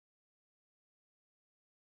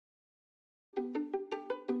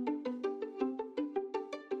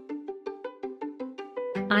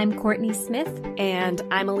I'm Courtney Smith. And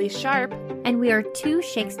I'm Elise Sharp. And we are two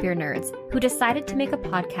Shakespeare nerds who decided to make a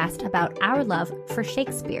podcast about our love for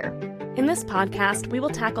Shakespeare. In this podcast, we will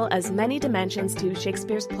tackle as many dimensions to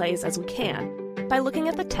Shakespeare's plays as we can by looking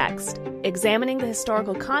at the text, examining the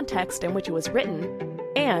historical context in which it was written,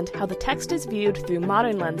 and how the text is viewed through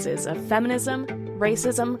modern lenses of feminism,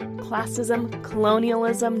 racism, classism,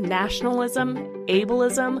 colonialism, nationalism,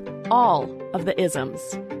 ableism, all of the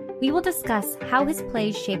isms. We will discuss how his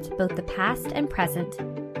plays shaped both the past and present,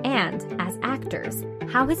 and, as actors,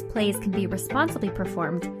 how his plays can be responsibly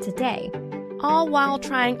performed today. All while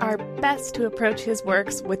trying our best to approach his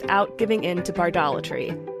works without giving in to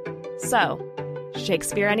bardolatry. So,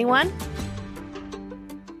 Shakespeare, anyone?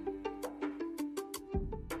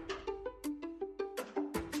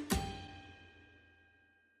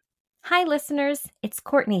 Hi, listeners. It's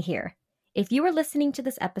Courtney here. If you are listening to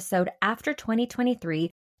this episode after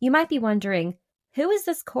 2023, you might be wondering, who is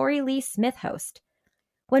this Corey Lee Smith host?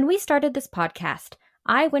 When we started this podcast,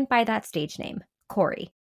 I went by that stage name, Corey.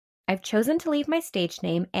 I've chosen to leave my stage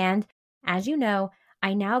name and, as you know,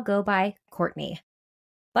 I now go by Courtney.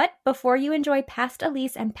 But before you enjoy past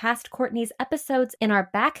Elise and past Courtney's episodes in our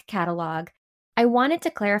back catalog, I wanted to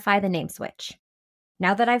clarify the name switch.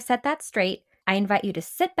 Now that I've set that straight, I invite you to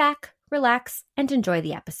sit back, relax, and enjoy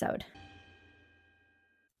the episode.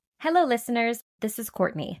 Hello, listeners. This is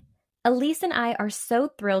Courtney. Elise and I are so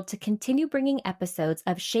thrilled to continue bringing episodes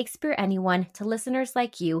of Shakespeare Anyone to listeners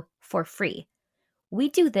like you for free. We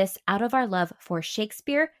do this out of our love for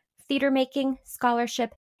Shakespeare, theater making,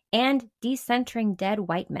 scholarship, and decentering dead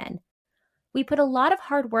white men. We put a lot of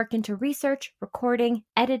hard work into research, recording,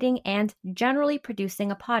 editing, and generally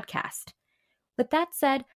producing a podcast. With that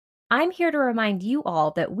said, I'm here to remind you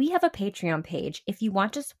all that we have a Patreon page if you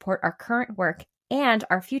want to support our current work and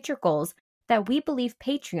our future goals that we believe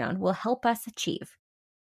Patreon will help us achieve.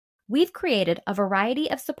 We've created a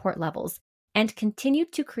variety of support levels and continue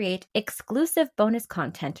to create exclusive bonus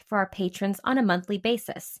content for our patrons on a monthly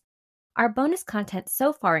basis. Our bonus content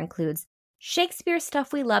so far includes Shakespeare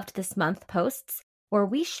Stuff We Loved This Month posts, where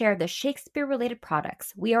we share the Shakespeare-related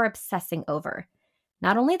products we are obsessing over.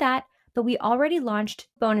 Not only that, but we already launched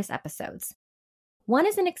bonus episodes. One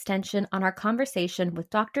is an extension on our conversation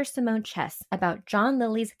with Dr. Simone Chess about John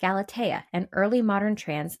Lilly's Galatea and early modern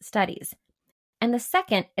trans studies. And the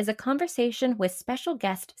second is a conversation with special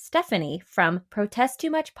guest Stephanie from Protest Too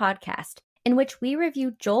Much podcast, in which we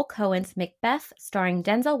review Joel Cohen's Macbeth starring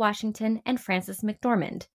Denzel Washington and Frances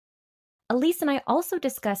McDormand. Elise and I also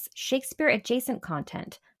discuss Shakespeare-adjacent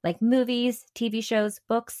content, like movies, TV shows,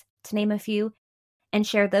 books, to name a few, and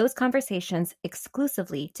share those conversations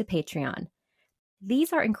exclusively to Patreon.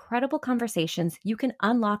 These are incredible conversations you can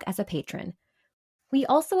unlock as a patron. We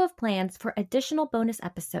also have plans for additional bonus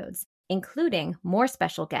episodes, including more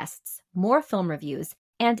special guests, more film reviews,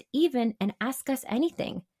 and even an Ask Us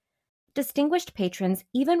Anything. Distinguished patrons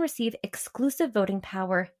even receive exclusive voting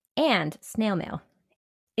power and snail mail.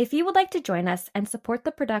 If you would like to join us and support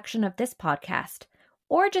the production of this podcast,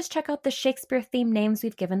 or just check out the Shakespeare-themed names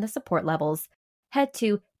we've given the support levels, head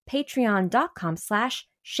to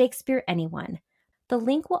patreon.com/ShakespeareAnyone. The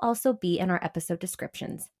link will also be in our episode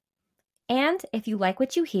descriptions. And if you like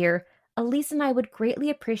what you hear, Elise and I would greatly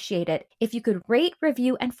appreciate it if you could rate,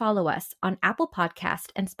 review, and follow us on Apple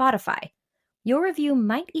Podcast and Spotify. Your review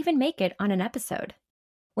might even make it on an episode.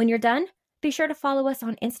 When you're done, be sure to follow us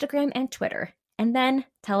on Instagram and Twitter, and then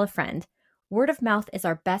tell a friend. Word of mouth is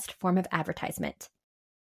our best form of advertisement.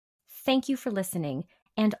 Thank you for listening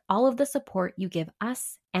and all of the support you give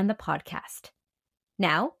us and the podcast.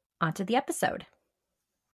 Now, onto the episode.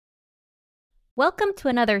 Welcome to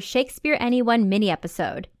another Shakespeare Anyone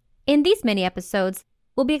mini-episode. In these mini-episodes,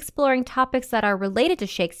 we'll be exploring topics that are related to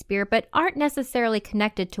Shakespeare but aren't necessarily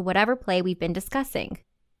connected to whatever play we've been discussing.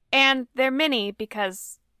 And they're mini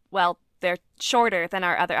because, well, they're shorter than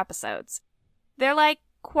our other episodes. They're like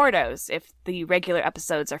quartos if the regular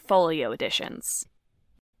episodes are folio editions.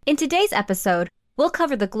 In today's episode, we'll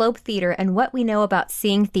cover the Globe Theatre and what we know about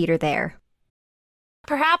seeing theater there.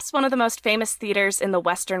 Perhaps one of the most famous theaters in the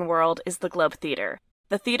Western world is the Globe Theatre,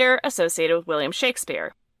 the theater associated with William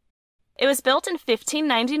Shakespeare. It was built in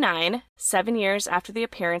 1599, 7 years after the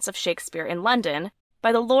appearance of Shakespeare in London,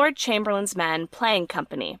 by the Lord Chamberlain's Men Playing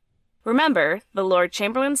Company. Remember, the Lord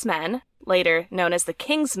Chamberlain's Men, later known as the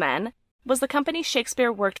King's Men, was the company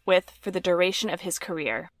Shakespeare worked with for the duration of his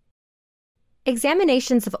career.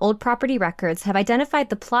 Examinations of old property records have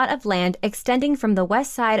identified the plot of land extending from the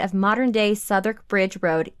west side of modern-day Southwark Bridge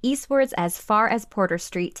Road eastwards as far as Porter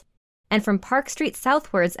Street, and from Park Street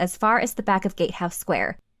southwards as far as the back of Gatehouse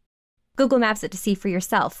Square. Google Maps it to see for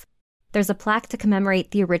yourself. there's a plaque to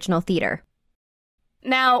commemorate the original theater.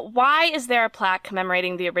 Now, why is there a plaque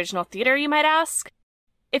commemorating the original theater, you might ask?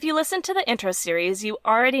 If you listen to the intro series, you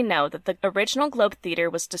already know that the original Globe Theater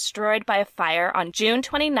was destroyed by a fire on June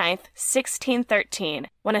 29, 1613,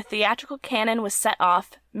 when a theatrical cannon was set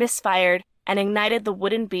off, misfired, and ignited the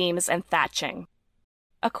wooden beams and thatching.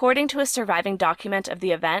 According to a surviving document of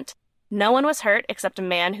the event, no one was hurt except a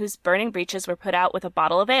man whose burning breeches were put out with a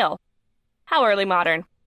bottle of ale. How early modern.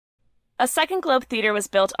 A second Globe Theatre was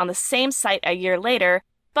built on the same site a year later,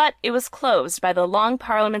 but it was closed by the Long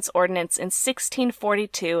Parliament's ordinance in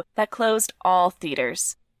 1642 that closed all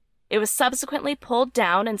theatres. It was subsequently pulled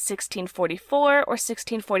down in 1644 or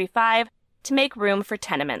 1645 to make room for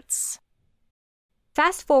tenements.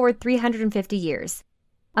 Fast forward 350 years.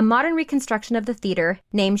 A modern reconstruction of the theater,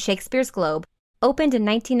 named Shakespeare's Globe, opened in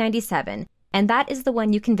 1997, and that is the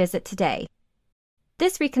one you can visit today.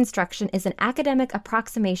 This reconstruction is an academic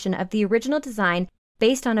approximation of the original design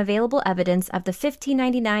based on available evidence of the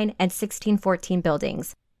 1599 and 1614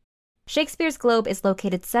 buildings. Shakespeare's Globe is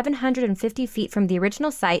located 750 feet from the original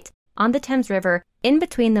site on the Thames River in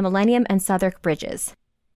between the Millennium and Southwark bridges.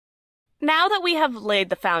 Now that we have laid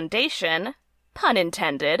the foundation, pun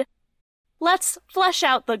intended, let's flesh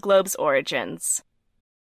out the Globe's origins.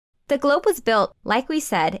 The Globe was built, like we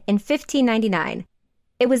said, in 1599.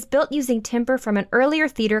 It was built using timber from an earlier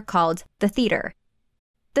theatre called the Theatre.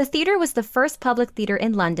 The theatre was the first public theatre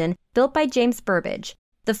in London built by James Burbage,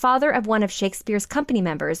 the father of one of Shakespeare's company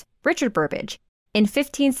members, Richard Burbage, in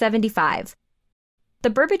 1575. The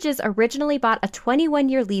Burbages originally bought a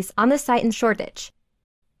 21-year lease on the site in Shoreditch.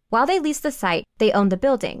 While they leased the site, they owned the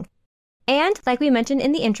building. And, like we mentioned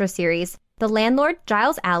in the intro series, the landlord,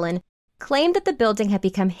 Giles Allen, claimed that the building had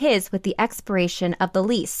become his with the expiration of the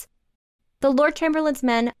lease. The Lord Chamberlain's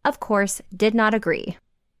men, of course, did not agree.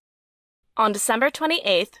 On December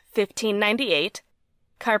 28, 1598,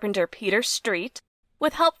 carpenter Peter Street,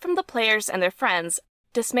 with help from the players and their friends,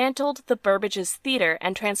 dismantled the Burbages' theatre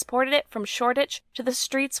and transported it from Shoreditch to the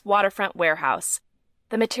Street's waterfront warehouse.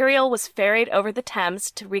 The material was ferried over the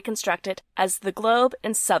Thames to reconstruct it as the Globe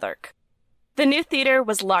in Southwark. The new theatre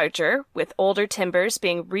was larger, with older timbers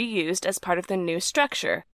being reused as part of the new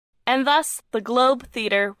structure, and thus the Globe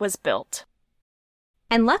Theatre was built.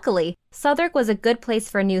 And luckily, Southwark was a good place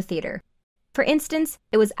for a new theatre. For instance,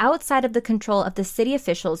 it was outside of the control of the city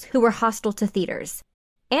officials who were hostile to theatres,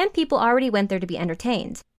 and people already went there to be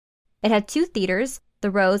entertained. It had 2 theatres,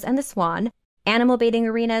 the Rose and the Swan, animal baiting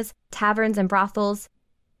arenas, taverns, and brothels.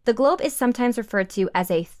 The Globe is sometimes referred to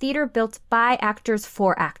as a theatre built by actors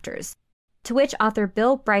for actors, to which author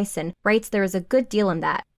Bill Bryson writes there is a good deal in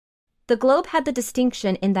that. The Globe had the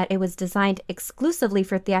distinction in that it was designed exclusively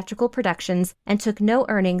for theatrical productions and took no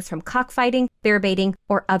earnings from cockfighting, bear baiting,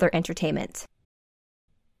 or other entertainment.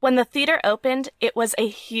 When the theatre opened, it was a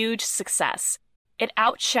huge success. It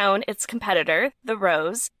outshone its competitor, the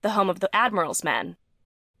Rose, the home of the Admiral's men.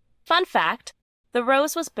 Fun fact, the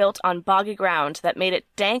Rose was built on boggy ground that made it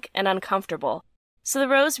dank and uncomfortable, so the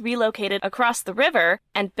Rose relocated across the river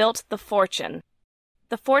and built the Fortune.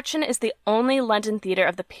 The Fortune is the only London theatre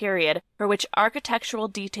of the period for which architectural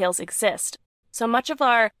details exist, so much of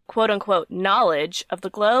our quote-unquote knowledge of the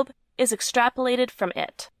Globe is extrapolated from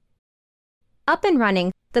it. Up and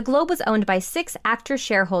running, the Globe was owned by 6 actor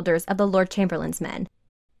shareholders of the Lord Chamberlain's men.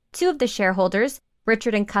 2 of the shareholders,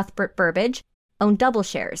 Richard and Cuthbert Burbage, owned double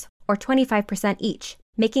shares, or 25% each,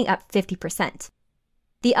 making up 50%.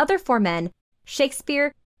 The other 4 men,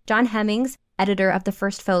 Shakespeare, John Hemmings, editor of the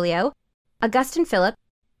First Folio, Augustine Phillip,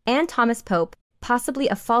 and Thomas Pope, possibly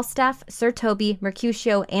of Falstaff, Sir Toby,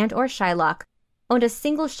 Mercutio, and or Shylock, owned a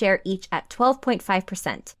single share each at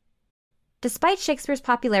 12.5%. Despite Shakespeare's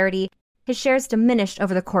popularity, his shares diminished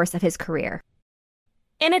over the course of his career.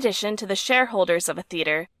 In addition to the shareholders of a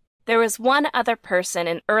theatre, there was one other person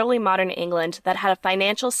in early modern England that had a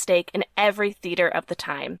financial stake in every theatre of the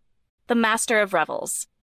time: the Master of Revels.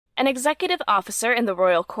 An executive officer in the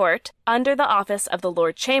royal court, under the office of the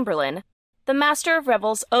Lord Chamberlain, the Master of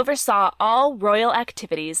Revels oversaw all royal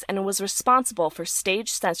activities and was responsible for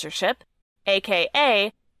stage censorship,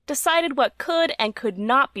 aka decided what could and could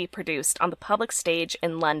not be produced on the public stage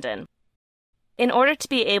in London. In order to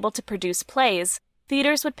be able to produce plays,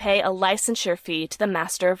 theatres would pay a licensure fee to the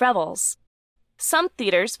Master of Revels. Some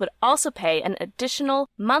theatres would also pay an additional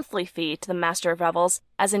monthly fee to the Master of Revels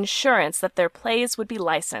as insurance that their plays would be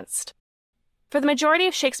licensed. For the majority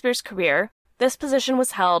of Shakespeare's career, this position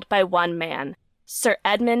was held by one man, Sir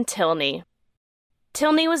Edmund Tilney.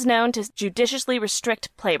 Tilney was known to judiciously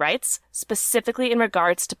restrict playwrights, specifically in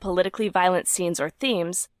regards to politically violent scenes or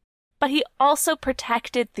themes, but he also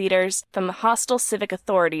protected theatres from hostile civic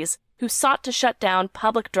authorities who sought to shut down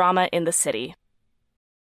public drama in the city.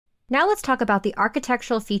 Now let's talk about the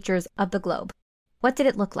architectural features of the Globe. What did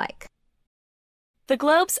it look like? The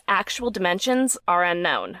Globe's actual dimensions are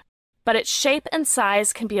unknown, but its shape and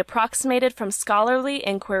size can be approximated from scholarly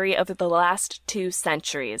inquiry over the last 2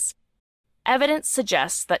 centuries. Evidence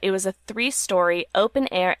suggests that it was a 3-story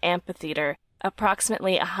open-air amphitheater,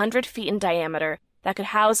 approximately 100 feet in diameter, that could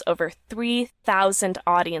house over 3,000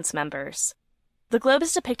 audience members. The Globe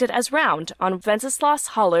is depicted as round on Wenceslaus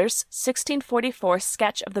Haller's 1644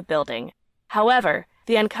 sketch of the building. However,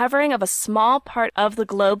 the uncovering of a small part of the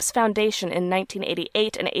Globe's foundation in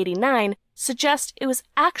 1988 and 89 suggests it was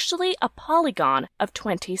actually a polygon of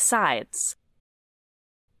 20 sides.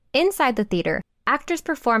 Inside the theater, actors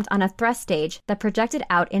performed on a thrust stage that projected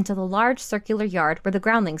out into the large circular yard where the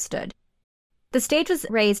groundlings stood. The stage was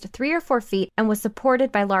raised 3 or 4 feet and was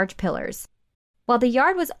supported by large pillars. While the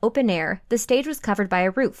yard was open air, the stage was covered by a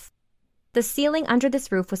roof. The ceiling under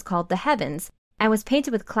this roof was called the heavens and was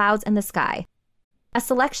painted with clouds and the sky. A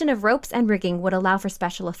selection of ropes and rigging would allow for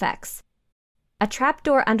special effects. A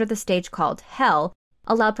trapdoor under the stage called Hell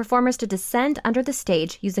allowed performers to descend under the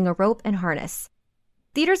stage using a rope and harness.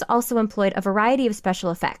 Theaters also employed a variety of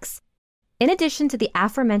special effects. In addition to the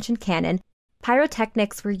aforementioned cannon,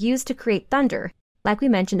 pyrotechnics were used to create thunder, like we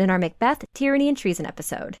mentioned in our Macbeth, Tyranny, and Treason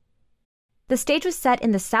episode. The stage was set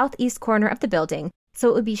in the southeast corner of the building, so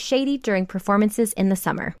it would be shady during performances in the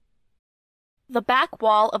summer. The back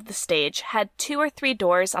wall of the stage had 2 or 3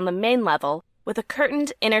 doors on the main level, with a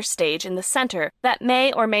curtained inner stage in the center that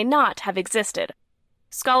may or may not have existed.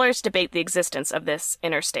 Scholars debate the existence of this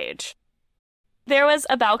inner stage. There was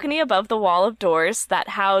a balcony above the wall of doors that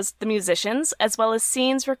housed the musicians, as well as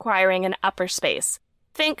scenes requiring an upper space.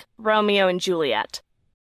 Think Romeo and Juliet.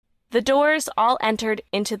 The doors all entered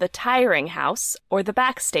into the tiring house, or the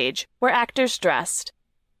backstage, where actors dressed.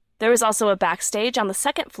 There was also a backstage on the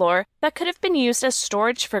 2nd floor that could have been used as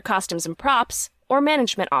storage for costumes and props, or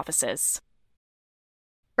management offices.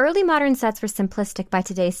 Early modern sets were simplistic by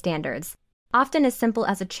today's standards, often as simple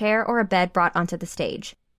as a chair or a bed brought onto the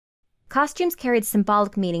stage. Costumes carried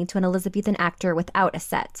symbolic meaning to an Elizabethan actor without a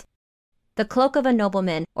set. The cloak of a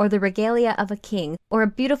nobleman, or the regalia of a king, or a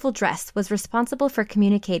beautiful dress was responsible for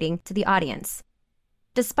communicating to the audience.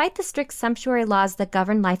 Despite the strict sumptuary laws that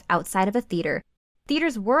govern life outside of a theater,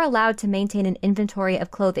 theaters were allowed to maintain an inventory of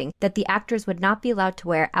clothing that the actors would not be allowed to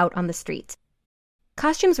wear out on the street.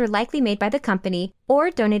 Costumes were likely made by the company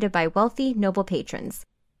or donated by wealthy, noble patrons.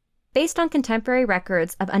 Based on contemporary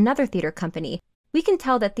records of another theater company, we can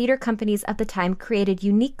tell that theater companies of the time created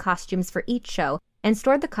unique costumes for each show and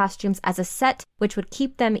stored the costumes as a set which would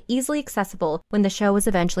keep them easily accessible when the show was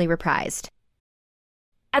eventually reprised.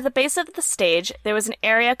 At the base of the stage, there was an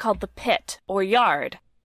area called the pit, or yard.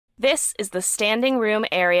 This is the standing room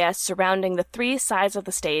area surrounding the 3 sides of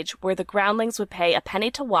the stage where the groundlings would pay a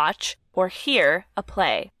penny to watch or hear a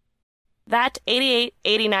play. That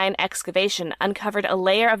 88-89 excavation uncovered a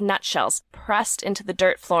layer of nutshells pressed into the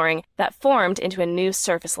dirt flooring that formed into a new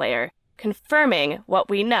surface layer, confirming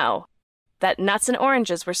what we know, that nuts and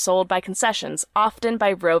oranges were sold by concessions, often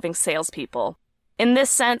by roving salespeople. In this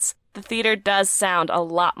sense, the theater does sound a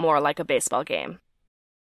lot more like a baseball game.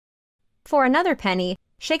 For another penny,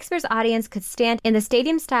 Shakespeare's audience could stand in the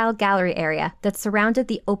stadium-style gallery area that surrounded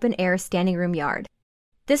the open-air standing room yard.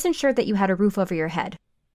 This ensured that you had a roof over your head.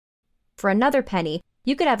 For another penny,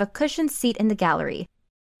 you could have a cushioned seat in the gallery.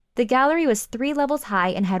 The gallery was 3 levels high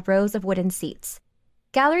and had rows of wooden seats.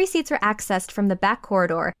 Gallery seats were accessed from the back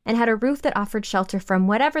corridor and had a roof that offered shelter from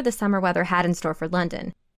whatever the summer weather had in store for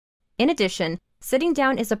London. In addition, sitting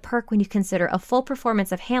down is a perk when you consider a full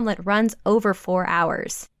performance of Hamlet runs over 4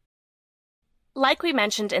 hours. Like we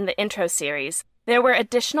mentioned in the intro series, there were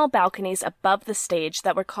additional balconies above the stage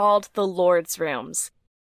that were called the Lord's Rooms.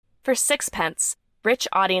 For 6 pence, rich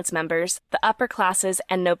audience members, the upper classes,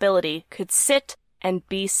 and nobility could sit and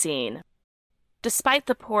be seen. Despite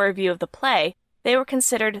the poor view of the play, they were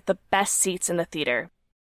considered the best seats in the theater.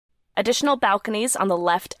 Additional balconies on the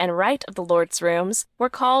left and right of the Lord's Rooms were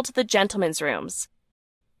called the Gentlemen's Rooms.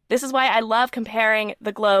 This is why I love comparing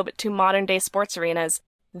the Globe to modern-day sports arenas.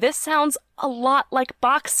 This sounds a lot like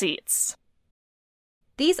box seats.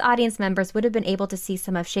 These audience members would have been able to see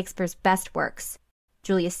some of Shakespeare's best works: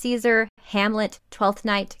 Julius Caesar, Hamlet, Twelfth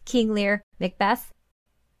Night, King Lear, Macbeth.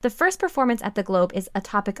 The first performance at the Globe is a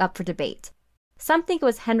topic up for debate. Some think it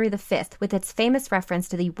was Henry V with its famous reference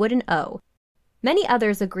to the wooden O. Many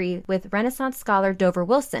others agree with Renaissance scholar Dover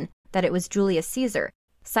Wilson that it was Julius Caesar,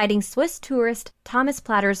 citing Swiss tourist Thomas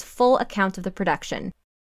Platter's full account of the production.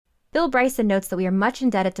 Bill Bryson notes that we are much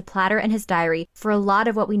indebted to Platter and his diary for a lot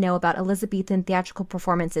of what we know about Elizabethan theatrical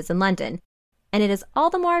performances in London, and it is all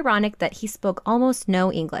the more ironic that he spoke almost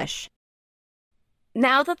no English.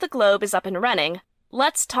 Now that the Globe is up and running,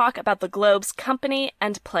 let's talk about the Globe's company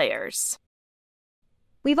and players.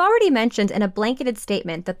 We've already mentioned in a blanketed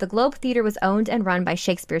statement that the Globe Theatre was owned and run by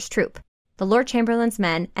Shakespeare's troupe, the Lord Chamberlain's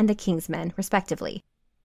Men and the King's Men, respectively.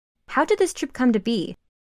 How did this troupe come to be?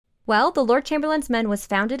 Well, the Lord Chamberlain's Men was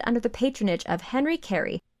founded under the patronage of Henry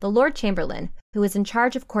Carey, the Lord Chamberlain, who was in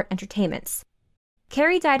charge of court entertainments.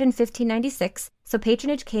 Carey died in 1596, so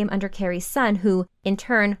patronage came under Carey's son, who, in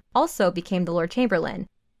turn, also became the Lord Chamberlain.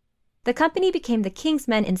 The company became the King's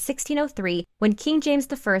Men in 1603 when King James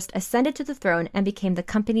I ascended to the throne and became the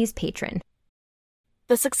company's patron.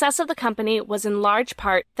 The success of the company was in large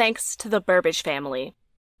part thanks to the Burbage family.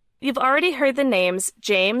 You've already heard the names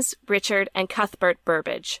James, Richard, and Cuthbert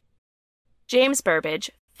Burbage. James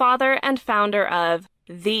Burbage, father and founder of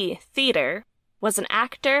The Theatre, was an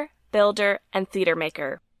actor, builder, and theatre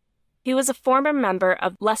maker. He was a former member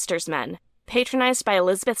of Leicester's Men, patronized by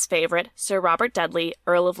Elizabeth's favorite, Sir Robert Dudley,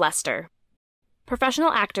 Earl of Leicester.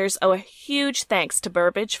 Professional actors owe a huge thanks to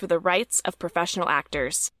Burbage for the rights of professional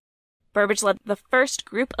actors. Burbage led the first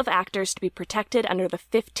group of actors to be protected under the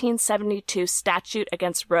 1572 Statute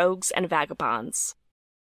Against Rogues and Vagabonds.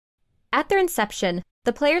 At their inception,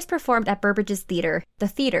 the players performed at Burbage's theatre, the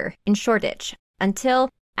Theatre, in Shoreditch, until,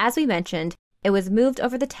 as we mentioned, it was moved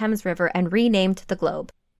over the Thames River and renamed the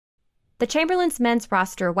Globe. The Chamberlain's Men's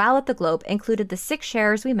roster while at the Globe included the 6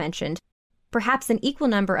 sharers we mentioned, perhaps an equal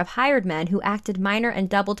number of hired men who acted minor and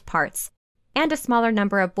doubled parts, and a smaller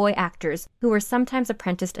number of boy actors who were sometimes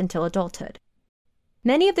apprenticed until adulthood.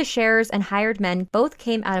 Many of the sharers and hired men both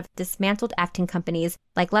came out of dismantled acting companies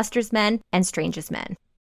like Leicester's Men and Strange's Men.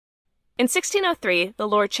 In 1603, the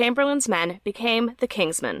Lord Chamberlain's Men became the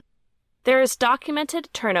King's Men. There is documented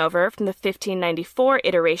turnover from the 1594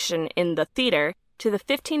 iteration in the Theatre to the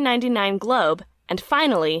 1599 Globe, and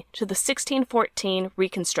finally to the 1614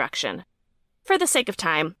 reconstruction. For the sake of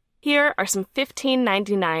time, here are some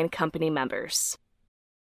 1599 company members.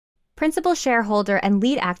 Principal shareholder and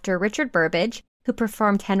lead actor Richard Burbage, who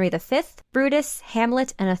performed Henry V, Brutus,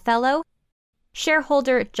 Hamlet, and Othello.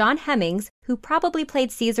 Shareholder John Hemmings, who probably played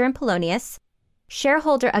Caesar and Polonius.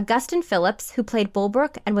 Shareholder Augustine Phillips, who played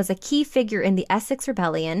Bulbrook and was a key figure in the Essex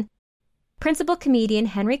Rebellion. Principal comedian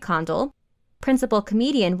Henry Condell. Principal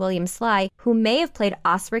comedian William Sly, who may have played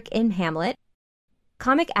Osric in Hamlet.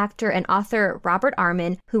 Comic actor and author Robert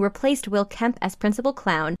Armin, who replaced Will Kemp as principal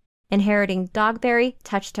clown, inheriting Dogberry,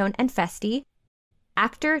 Touchstone, and Feste.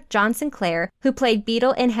 Actor John Sinclair, who played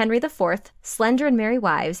Beadle in Henry IV, Slender and Merry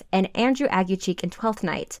Wives, and Andrew Aguecheek in Twelfth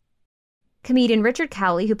Night. Comedian Richard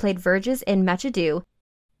Cowley, who played Verges in Much Ado.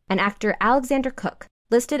 And actor Alexander Cook,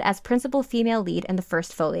 listed as principal female lead in the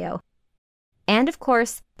first folio. And, of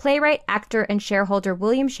course, playwright, actor, and shareholder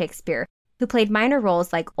William Shakespeare, who played minor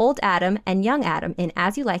roles like Old Adam and Young Adam in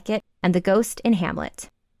As You Like It and the Ghost in Hamlet.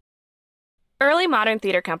 Early modern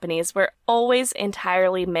theater companies were always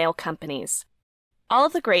entirely male companies. All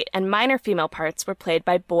of the great and minor female parts were played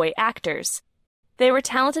by boy actors. They were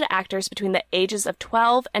talented actors between the ages of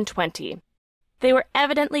 12 and 20. They were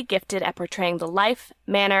evidently gifted at portraying the life,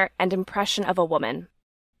 manner, and impression of a woman.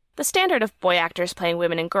 The standard of boy actors playing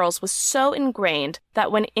women and girls was so ingrained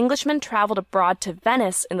that when Englishmen traveled abroad to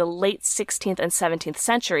Venice in the late 16th and 17th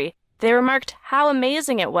century, they remarked how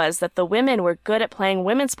amazing it was that the women were good at playing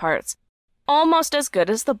women's parts, almost as good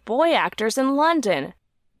as the boy actors in London.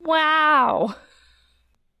 Wow!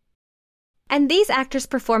 And these actors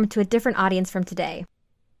performed to a different audience from today.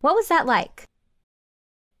 What was that like?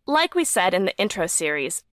 Like we said in the intro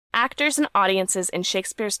series, actors and audiences in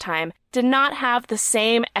Shakespeare's time did not have the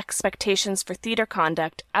same expectations for theater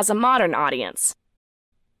conduct as a modern audience.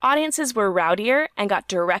 Audiences were rowdier and got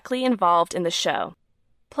directly involved in the show.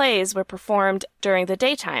 Plays were performed during the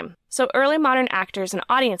daytime, so early modern actors and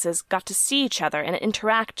audiences got to see each other and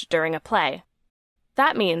interact during a play.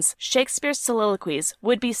 That means Shakespeare's soliloquies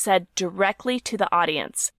would be said directly to the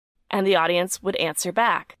audience, and the audience would answer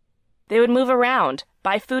back. They would move around,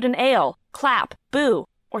 buy food and ale, clap, boo,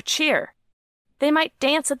 or cheer. They might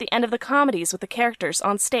dance at the end of the comedies with the characters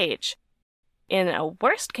on stage. In a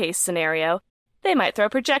worst-case scenario, they might throw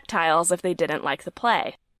projectiles if they didn't like the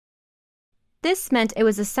play. This meant it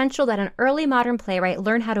was essential that an early modern playwright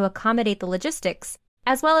learn how to accommodate the logistics,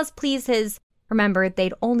 as well as please his, remember,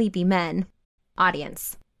 they'd only be men,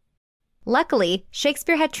 audience. Luckily,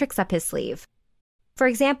 Shakespeare had tricks up his sleeve. For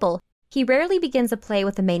example, he rarely begins a play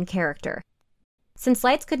with a main character. Since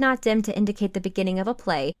lights could not dim to indicate the beginning of a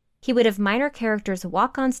play, he would have minor characters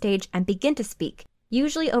walk on stage and begin to speak,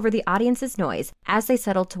 usually over the audience's noise as they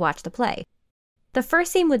settled to watch the play. The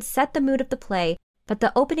first scene would set the mood of the play, but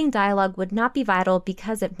the opening dialogue would not be vital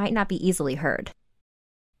because it might not be easily heard.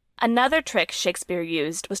 Another trick Shakespeare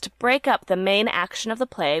used was to break up the main action of the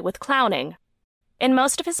play with clowning. In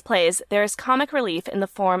most of his plays, there is comic relief in the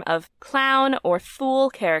form of clown or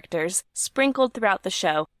fool characters sprinkled throughout the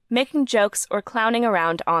show, making jokes or clowning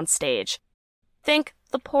around on stage. Think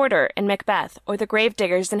the porter in Macbeth or the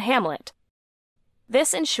gravediggers in Hamlet.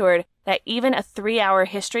 This ensured that even a 3-hour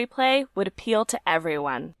history play would appeal to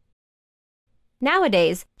everyone.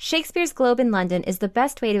 Nowadays, Shakespeare's Globe in London is the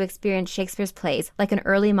best way to experience Shakespeare's plays like an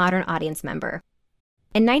early modern audience member.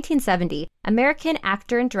 In 1970, American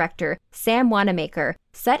actor and director Sam Wanamaker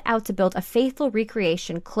set out to build a faithful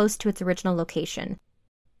recreation close to its original location.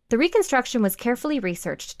 The reconstruction was carefully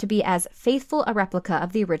researched to be as faithful a replica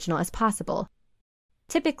of the original as possible.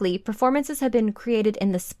 Typically, performances have been created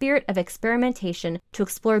in the spirit of experimentation to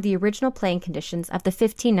explore the original playing conditions of the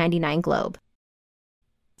 1599 Globe.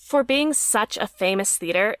 For being such a famous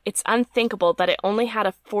theater, it's unthinkable that it only had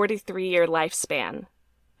a 43-year lifespan.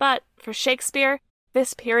 But for Shakespeare,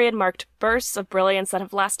 this period marked bursts of brilliance that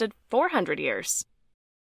have lasted 400 years.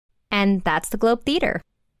 And that's the Globe Theater.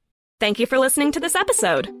 Thank you for listening to this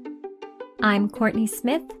episode. I'm Courtney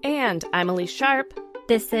Smith. And I'm Elise Sharp.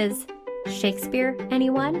 This is Shakespeare,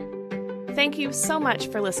 anyone? Thank you so much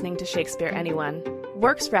for listening to Shakespeare, anyone.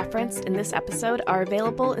 Works referenced in this episode are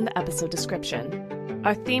available in the episode description.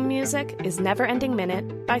 Our theme music is Never Ending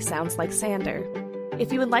Minute by Sounds Like Sander.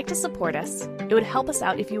 If you would like to support us, it would help us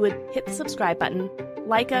out if you would hit the subscribe button,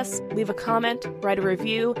 like us, leave a comment, write a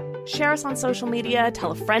review, share us on social media,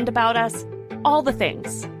 tell a friend about us, all the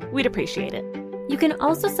things. We'd appreciate it. You can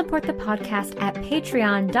also support the podcast at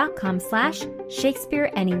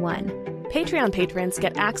patreon.com/ShakespeareAnyone. Patreon patrons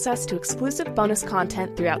get access to exclusive bonus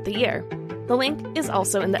content throughout the year. The link is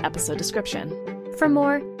also in the episode description. For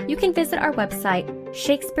more, you can visit our website,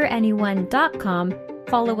 ShakespeareAnyone.com,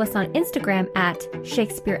 follow us on Instagram at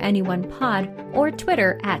ShakespeareAnyonePod, or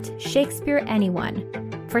Twitter at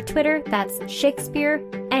ShakespeareAnyone. For Twitter, that's Shakespeare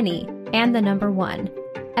Any and the number 1.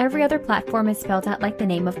 Every other platform is spelled out like the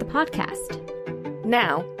name of the podcast.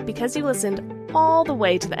 Now, because you listened all the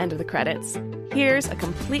way to the end of the credits, here's a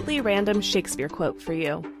completely random Shakespeare quote for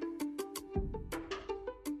you.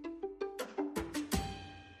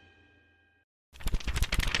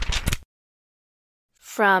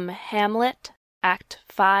 From Hamlet, Act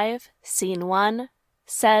 5, Scene 1,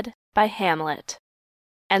 said by Hamlet.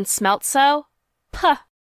 And smelt so? Puh!